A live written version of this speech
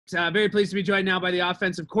Very pleased to be joined now by the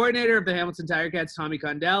offensive coordinator of the Hamilton Ticats, Tommy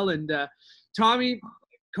Condell. And Tommy,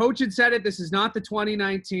 coach had said it, this is not the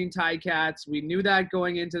 2019 Ticats. We knew that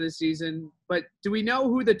going into the season. But do we know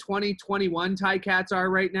who the 2021 Ticats are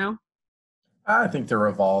right now? I think they're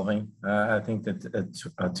evolving. I think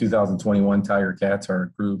that 2021 Tiger Cats are a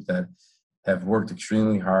group that have worked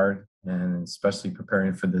extremely hard, and especially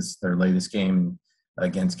preparing for their latest game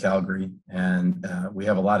against Calgary. And we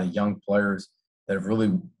have a lot of young players that have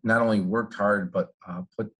really not only worked hard, but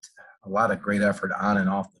put a lot of great effort on and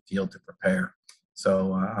off the field to prepare.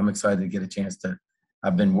 So I'm excited to get a chance to.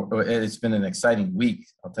 It's been an exciting week.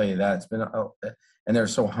 I'll tell you that. And they're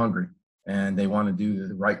so hungry, and they want to do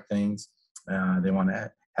the right things. They want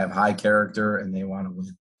to have high character, and they want to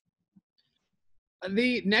win.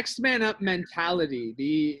 The next man up mentality,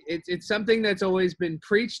 it's something that's always been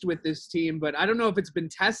preached with this team, but I don't know if it's been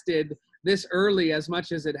tested this early as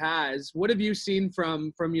much as it has. What have you seen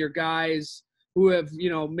from your guys who have,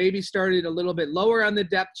 maybe started a little bit lower on the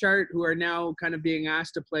depth chart, who are now kind of being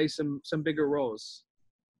asked to play some bigger roles?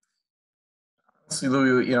 Honestly,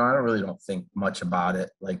 Louie, I don't think much about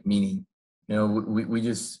it. Like, meaning, we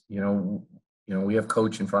just, we have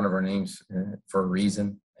coach in front of our names for a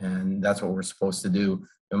reason. And that's what we're supposed to do.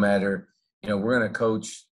 No matter, we're going to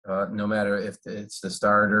coach, no matter if it's the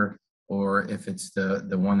starter or if it's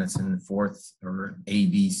the one that's in the fourth or A,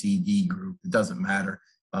 B, C, D group. It doesn't matter.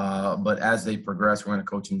 But as they progress, we're going to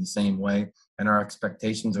coach them the same way, and our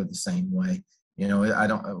expectations are the same way.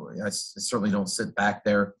 I certainly don't sit back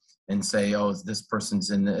there and say, oh, this person's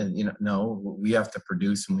in the, no, we have to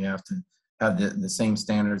produce, and we have to have the same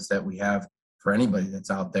standards that we have for anybody that's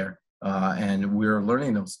out there. And we're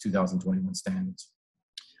learning those 2021 standards.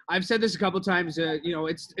 I've said this a couple of times.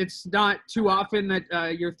 It's not too often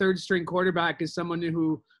that your third string quarterback is someone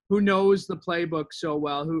who knows the playbook so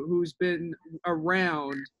well, who's been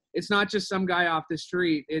around. It's not just some guy off the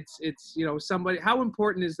street. It's somebody. How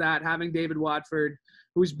important is that, having David Watford,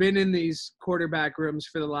 who's been in these quarterback rooms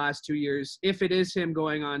for the last 2 years? If it is him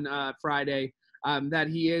going on Friday, that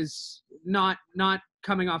he is not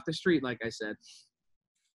coming off the street, like I said.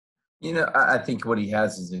 I think what he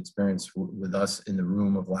has is experience with us in the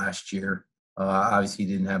room of last year. Obviously,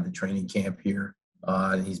 he didn't have the training camp here.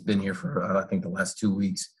 He's been here for, I think, the last 2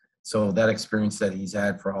 weeks. So that experience that he's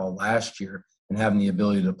had for all last year, and having the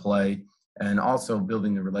ability to play, and also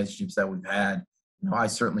building the relationships that we've had. I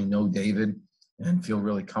certainly know David and feel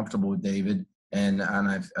really comfortable with David. And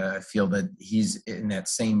I feel that he's in that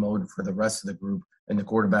same mode for the rest of the group in the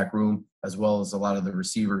quarterback room, as well as a lot of the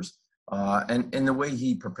receivers. And the way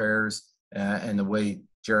he prepares and the way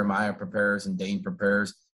Jeremiah prepares and Dane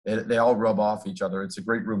prepares, they all rub off each other. It's a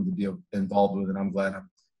great room to be involved with, and I'm glad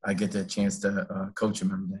I get the chance to coach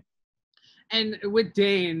him every day. And with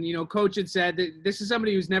Dane, coach had said that this is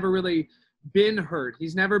somebody who's never really been hurt.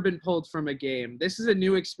 He's never been pulled from a game. This is a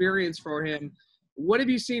new experience for him. What have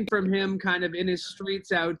you seen from him kind of in his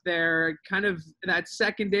streets out there, kind of that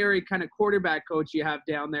secondary kind of quarterback coach you have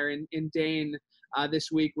down there in Dane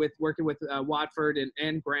this week, with working with Watford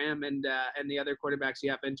and Graham and the other quarterbacks you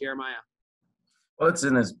have in Jeremiah? Well, it's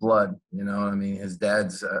in his blood. His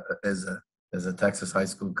dad's is a Texas high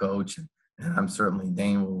school coach, and I'm certainly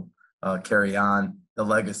Dane will carry on the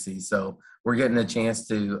legacy. So we're getting a chance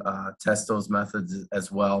to test those methods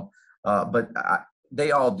as well. But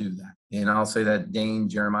they all do that. And I'll say that Dane,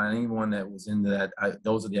 Jeremiah, anyone that was into that,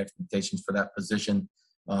 those are the expectations for that position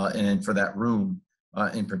and for that room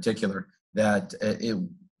in particular. That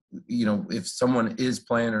if someone is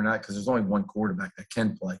playing or not, because there's only one quarterback that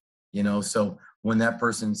can play, so when that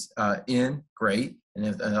person's in, great. And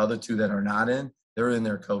if the other two that are not in, they're in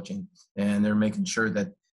there coaching, and they're making sure that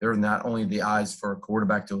they're not only the eyes for a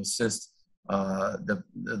quarterback to assist the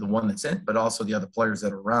one that's in, but also the other players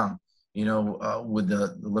that are around, with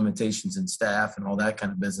the limitations in staff and all that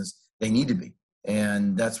kind of business. They need to be.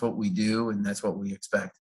 And that's what we do, and that's what we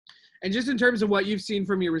expect. And just in terms of what you've seen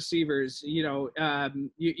from your receivers,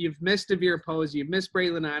 you've missed Devere Posey, you've missed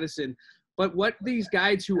Braylon Addison, but what these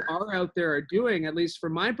guys who are out there are doing, at least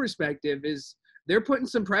from my perspective, is they're putting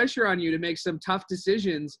some pressure on you to make some tough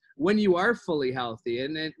decisions when you are fully healthy.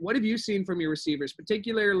 And what have you seen from your receivers,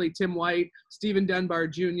 particularly Tim White, Stephen Dunbar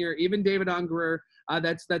Jr., even David Ungerer,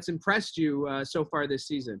 that's impressed you so far this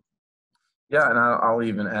season? Yeah, and I'll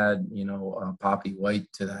even add, Poppy White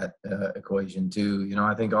to that equation too.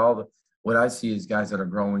 I think what I see is guys that are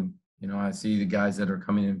growing. I see the guys that are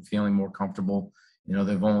coming in feeling more comfortable.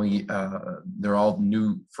 They're all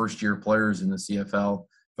new first-year players in the CFL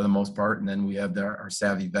for the most part, and then we have our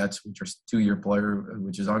savvy vets, which are 2-year player,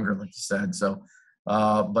 which is Unger, like you said. So,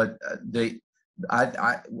 but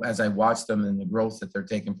as I watch them and the growth that they're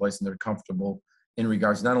taking place, and they're comfortable in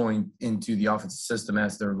regards not only into the offensive system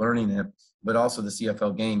as they're learning it, but also the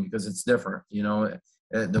CFL game, because it's different. You know,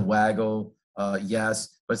 the waggle,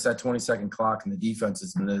 yes, but it's that 20-second clock and the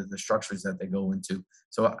defenses and the structures that they go into.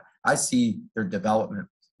 So I see their development,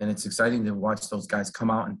 and it's exciting to watch those guys come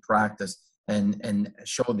out and practice and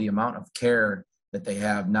show the amount of care that they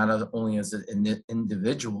have, not only as an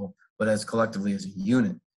individual, but as collectively as a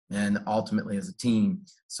unit and ultimately as a team.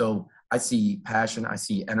 So I see passion, I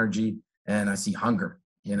see energy, and I see hunger,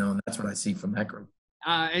 you know, and that's what I see from that group.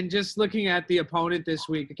 And just looking at the opponent this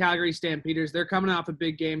week, the Calgary Stampeders, they're coming off a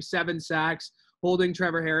big game, 7 sacks, holding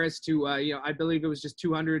Trevor Harris to, I believe it was just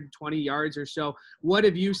 220 yards or so. What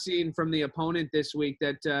have you seen from the opponent this week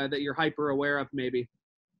that you're hyper aware of maybe?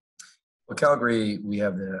 Well, Calgary, we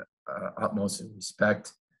have the utmost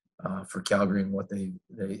respect for Calgary and what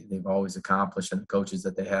they've always accomplished, and the coaches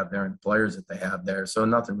that they have there and the players that they have there. So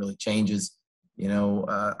nothing really changes, you know,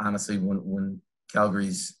 honestly, when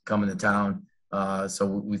Calgary's coming to town. So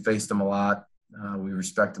we faced them a lot. We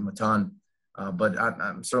respect them a ton. But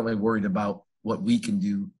I'm certainly worried about what we can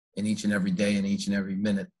do in each and every day and each and every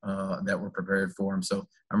minute that we're prepared for them. So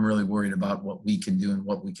I'm really worried about what we can do and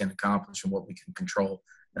what we can accomplish and what we can control,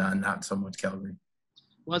 not so much Calgary.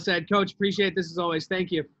 Well said, Coach. Appreciate this as always.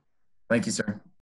 Thank you. Thank you, sir.